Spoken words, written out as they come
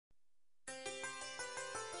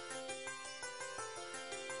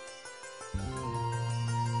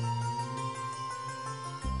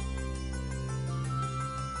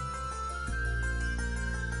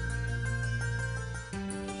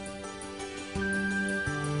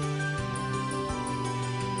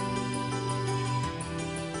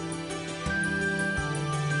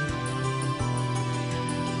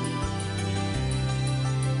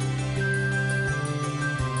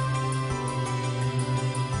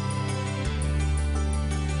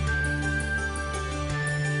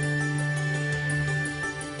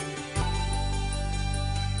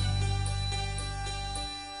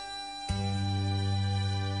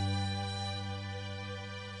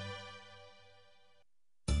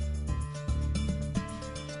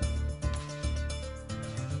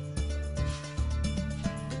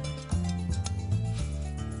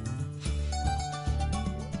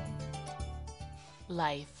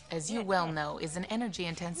Life, as you well know, is an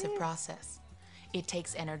energy-intensive process. It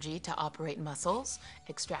takes energy to operate muscles,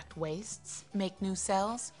 extract wastes, make new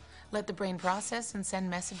cells, let the brain process and send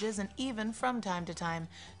messages, and even, from time to time,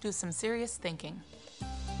 do some serious thinking.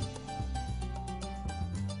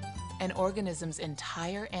 An organism's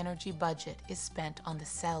entire energy budget is spent on the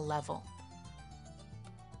cell level.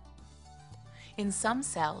 In some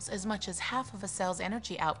cells, as much as half of a cell's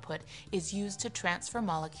energy output is used to transfer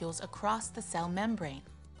molecules across the cell membrane,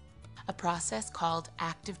 a process called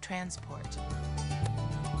active transport.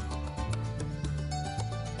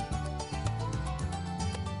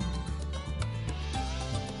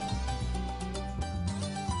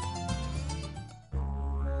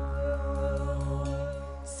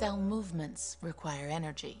 Cell movements require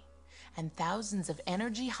energy, and thousands of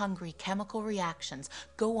energy-hungry chemical reactions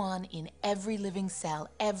go on in every living cell,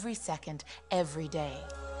 every second, every day.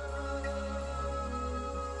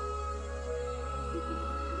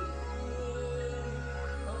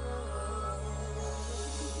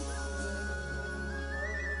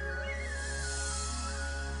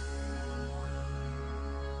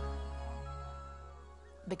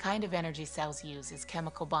 The kind of energy cells use is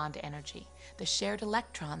chemical bond energy, the shared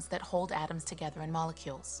electrons that hold atoms together in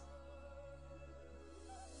molecules.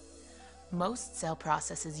 Most cell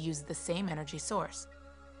processes use the same energy source,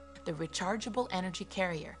 the rechargeable energy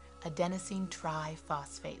carrier, adenosine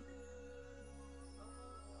triphosphate.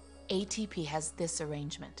 ATP has this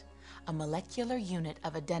arrangement, a molecular unit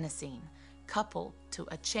of adenosine coupled to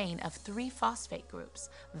a chain of 3 phosphate groups,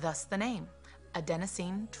 thus the name,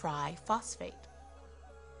 adenosine triphosphate.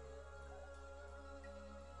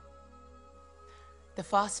 The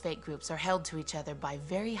phosphate groups are held to each other by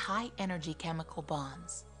very high energy chemical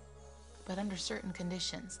bonds. But under certain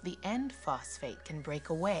conditions, the end phosphate can break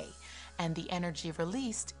away, and the energy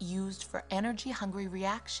released used for energy-hungry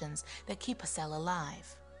reactions that keep a cell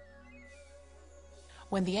alive.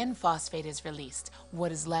 When the end phosphate is released,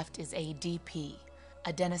 what is left is ADP,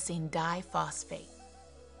 adenosine diphosphate.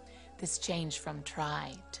 This change from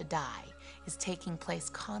tri to di is taking place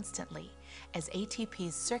constantly as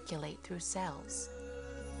ATPs circulate through cells.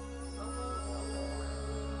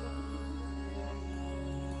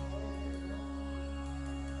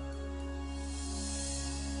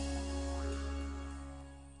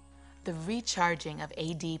 The recharging of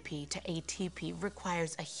ADP to ATP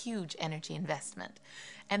requires a huge energy investment,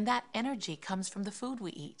 and that energy comes from the food we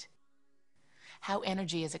eat. How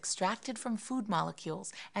energy is extracted from food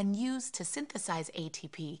molecules and used to synthesize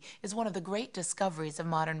ATP is one of the great discoveries of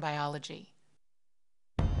modern biology.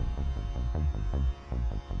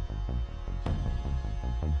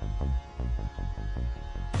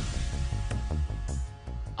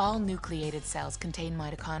 All nucleated cells contain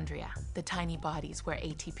mitochondria, the tiny bodies where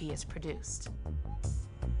ATP is produced.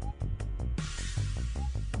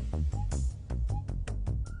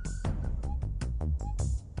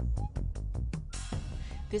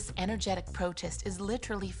 This energetic protist is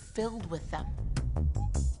literally filled with them.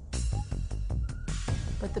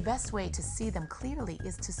 But the best way to see them clearly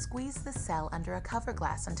is to squeeze the cell under a cover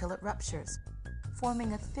glass until it ruptures,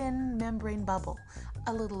 forming a thin membrane bubble,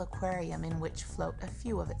 a little aquarium in which float a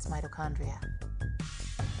few of its mitochondria.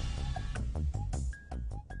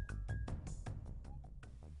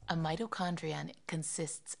 A mitochondrion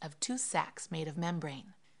consists of 2 sacs made of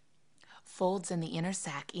membrane. Folds in the inner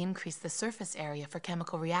sac increase the surface area for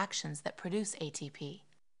chemical reactions that produce ATP.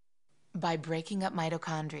 By breaking up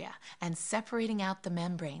mitochondria and separating out the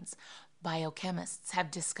membranes, biochemists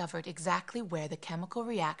have discovered exactly where the chemical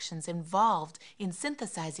reactions involved in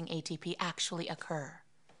synthesizing ATP actually occur.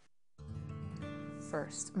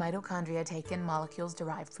 First, mitochondria take in molecules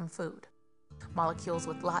derived from food, molecules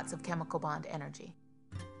with lots of chemical bond energy,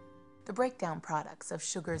 the breakdown products of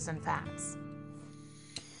sugars and fats.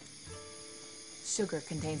 Sugar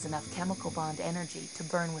contains enough chemical bond energy to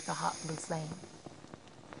burn with a hot blue flame.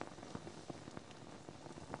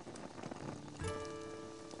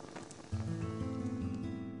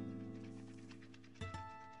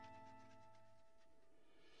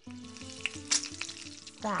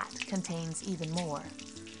 Fat contains even more.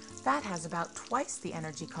 Fat has about twice the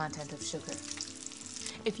energy content of sugar.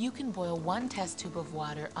 If you can boil 1 test tube of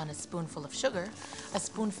water on a spoonful of sugar, a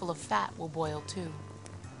spoonful of fat will boil too.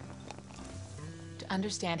 To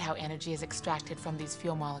understand how energy is extracted from these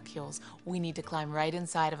fuel molecules, we need to climb right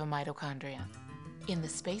inside of a mitochondria. In the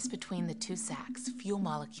space between the 2 sacs, fuel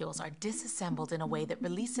molecules are disassembled in a way that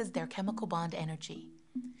releases their chemical bond energy.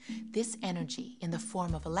 This energy, in the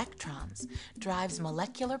form of electrons, drives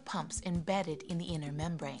molecular pumps embedded in the inner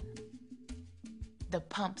membrane. The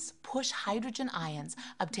pumps push hydrogen ions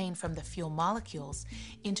obtained from the fuel molecules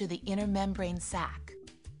into the inner membrane sac.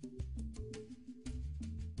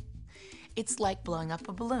 It's like blowing up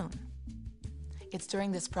a balloon. It's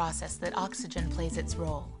during this process that oxygen plays its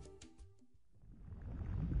role.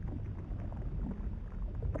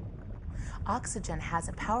 Oxygen has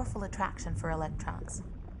a powerful attraction for electrons.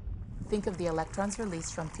 Think of the electrons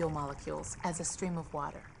released from fuel molecules as a stream of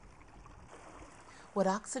water. What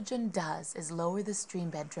oxygen does is lower the stream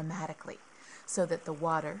bed dramatically so that the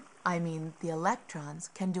water, the electrons,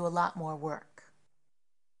 can do a lot more work.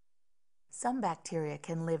 Some bacteria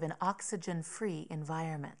can live in oxygen-free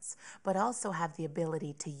environments, but also have the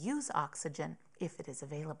ability to use oxygen if it is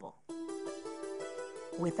available.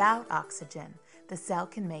 Without oxygen, the cell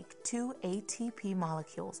can make 2 ATP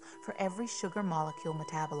molecules for every sugar molecule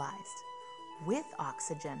metabolized. With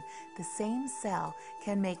oxygen, the same cell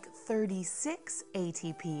can make 36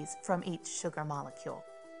 ATPs from each sugar molecule.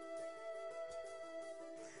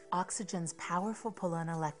 Oxygen's powerful pull on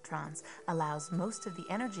electrons allows most of the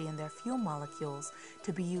energy in their fuel molecules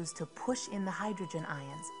to be used to push in the hydrogen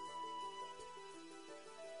ions.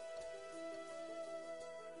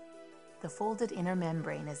 The folded inner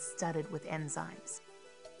membrane is studded with enzymes.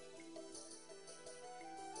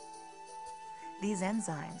 These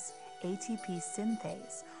enzymes, ATP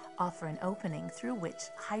synthase, offer an opening through which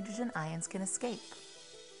hydrogen ions can escape.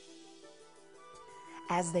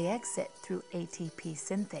 As they exit through ATP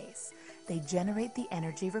synthase, they generate the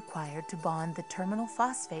energy required to bond the terminal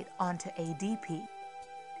phosphate onto ADP,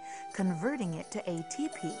 converting it to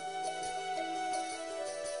ATP.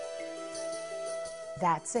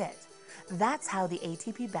 That's it. That's how the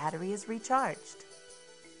ATP battery is recharged.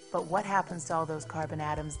 But what happens to all those carbon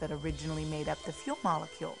atoms that originally made up the fuel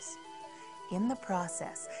molecules? In the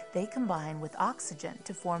process, they combine with oxygen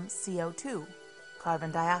to form CO2,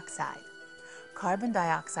 carbon dioxide. Carbon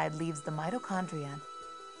dioxide leaves the mitochondria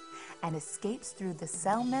and escapes through the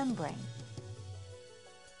cell membrane,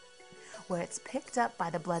 where it's picked up by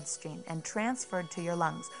the bloodstream and transferred to your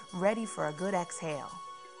lungs, ready for a good exhale.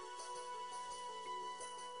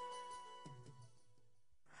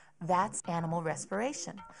 That's animal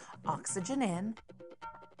respiration. Oxygen in,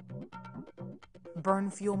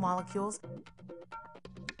 burn fuel molecules,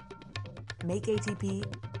 make ATP,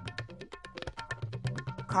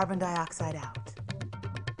 carbon dioxide out.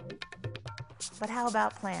 But how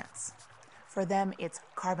about plants? For them, it's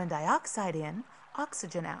carbon dioxide in,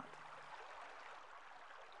 oxygen out.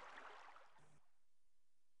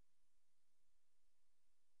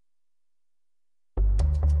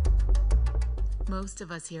 Most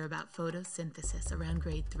of us hear about photosynthesis around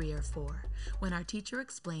grade 3 or 4, when our teacher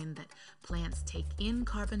explained that plants take in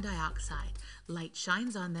carbon dioxide, light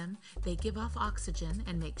shines on them, they give off oxygen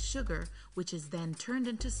and make sugar, which is then turned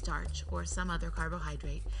into starch or some other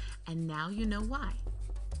carbohydrate, and now you know why.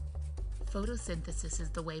 Photosynthesis is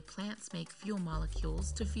the way plants make fuel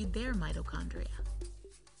molecules to feed their mitochondria.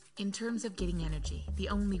 In terms of getting energy, the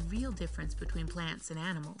only real difference between plants and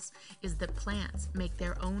animals is that plants make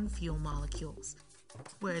their own fuel molecules,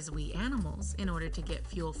 whereas we animals, in order to get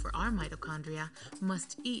fuel for our mitochondria,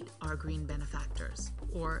 must eat our green benefactors,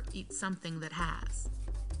 or eat something that has.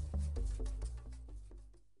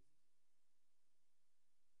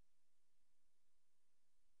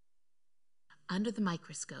 Under the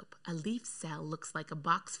microscope, a leaf cell looks like a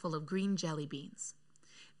box full of green jelly beans.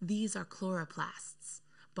 These are chloroplasts,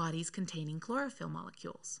 bodies containing chlorophyll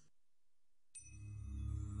molecules.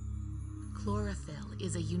 Chlorophyll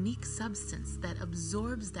is a unique substance that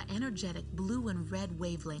absorbs the energetic blue and red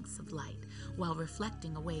wavelengths of light while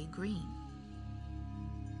reflecting away green.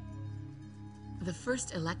 The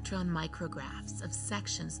first electron micrographs of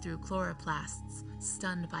sections through chloroplasts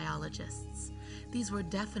stunned biologists. These were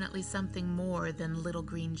definitely something more than little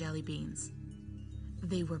green jelly beans.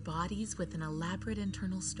 They were bodies with an elaborate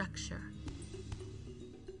internal structure.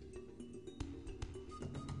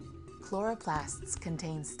 Chloroplasts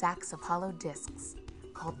contain stacks of hollow discs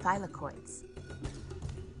called thylakoids.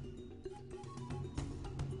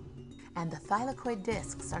 And the thylakoid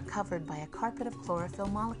discs are covered by a carpet of chlorophyll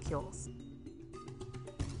molecules.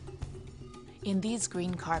 In these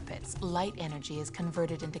green carpets, light energy is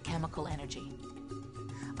converted into chemical energy,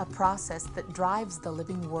 a process that drives the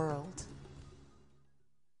living world.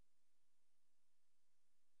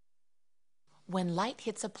 When light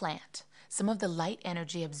hits a plant, some of the light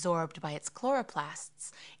energy absorbed by its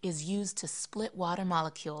chloroplasts is used to split water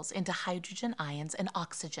molecules into hydrogen ions and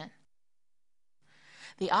oxygen.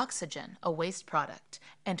 The oxygen, a waste product,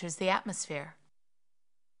 enters the atmosphere.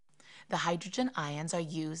 The hydrogen ions are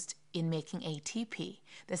used in making ATP,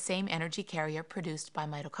 the same energy carrier produced by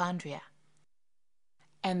mitochondria.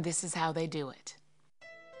 And this is how they do it.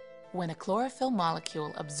 When a chlorophyll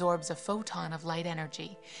molecule absorbs a photon of light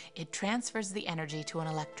energy, it transfers the energy to an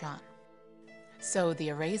electron. So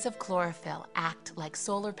the arrays of chlorophyll act like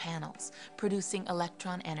solar panels, producing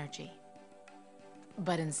electron energy.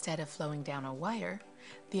 But instead of flowing down a wire,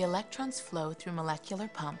 the electrons flow through molecular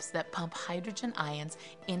pumps that pump hydrogen ions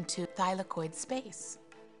into thylakoid space.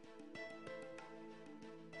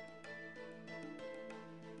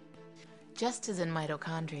 Just as in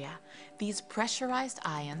mitochondria, these pressurized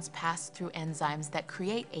ions pass through enzymes that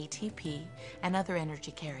create ATP and other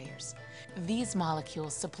energy carriers. These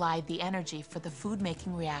molecules supply the energy for the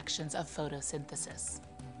food-making reactions of photosynthesis.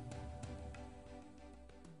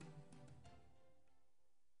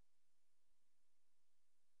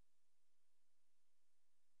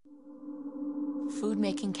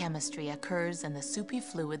 Food-making chemistry occurs in the soupy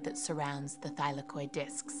fluid that surrounds the thylakoid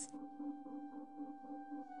discs.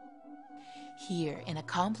 Here, in a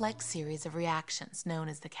complex series of reactions known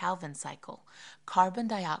as the Calvin cycle, carbon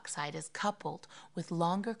dioxide is coupled with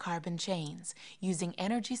longer carbon chains using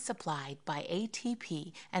energy supplied by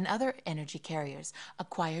ATP and other energy carriers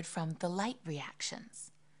acquired from the light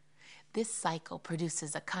reactions. This cycle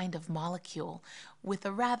produces a kind of molecule with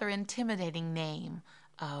a rather intimidating name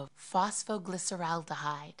of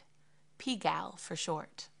phosphoglyceraldehyde, PGAL for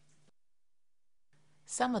short.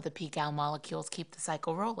 Some of the PGAL molecules keep the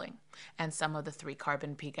cycle rolling, and some of the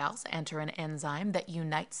 3-carbon PGALs enter an enzyme that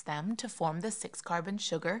unites them to form the 6-carbon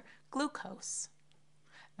sugar glucose.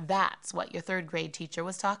 That's what your 3rd grade teacher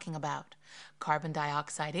was talking about. Carbon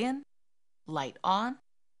dioxide in, light on,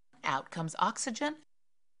 out comes oxygen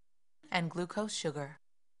and glucose sugar.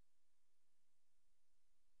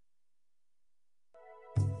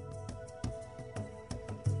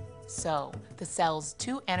 So, the cell's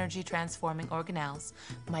 2 energy-transforming organelles,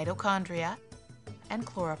 mitochondria and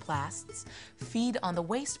chloroplasts, feed on the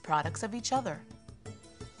waste products of each other.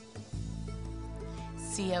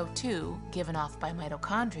 CO2, given off by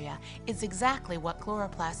mitochondria, is exactly what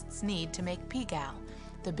chloroplasts need to make PGAL,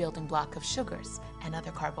 the building block of sugars and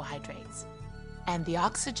other carbohydrates. And the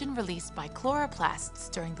oxygen released by chloroplasts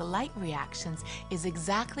during the light reactions is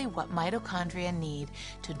exactly what mitochondria need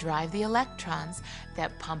to drive the electrons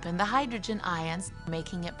that pump in the hydrogen ions,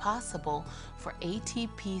 making it possible for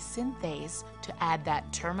ATP synthase to add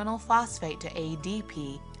that terminal phosphate to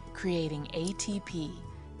ADP, creating ATP,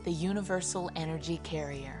 the universal energy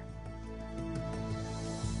carrier.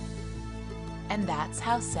 And that's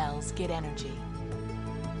how cells get energy.